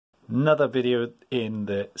Another video in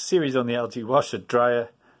the series on the LG washer dryer.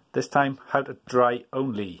 This time how to dry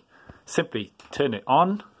only. Simply turn it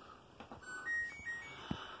on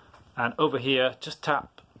and over here just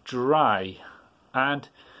tap dry, and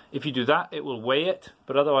if you do that it will weigh it,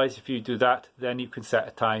 but otherwise if you do that then you can set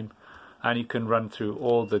a time and you can run through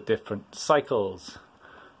all the different cycles.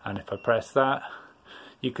 And if I press that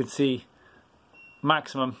you can see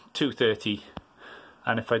maximum 230,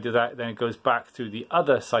 and if I do that then it goes back through the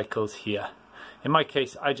other cycles here. In my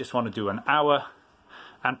case I just want to do an hour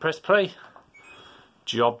and press play.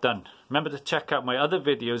 Job done. Remember to check out my other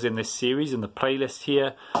videos in this series in the playlist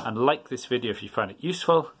here, and like this video if you find it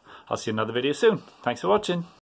useful. I'll see you in another video soon. Thanks for watching.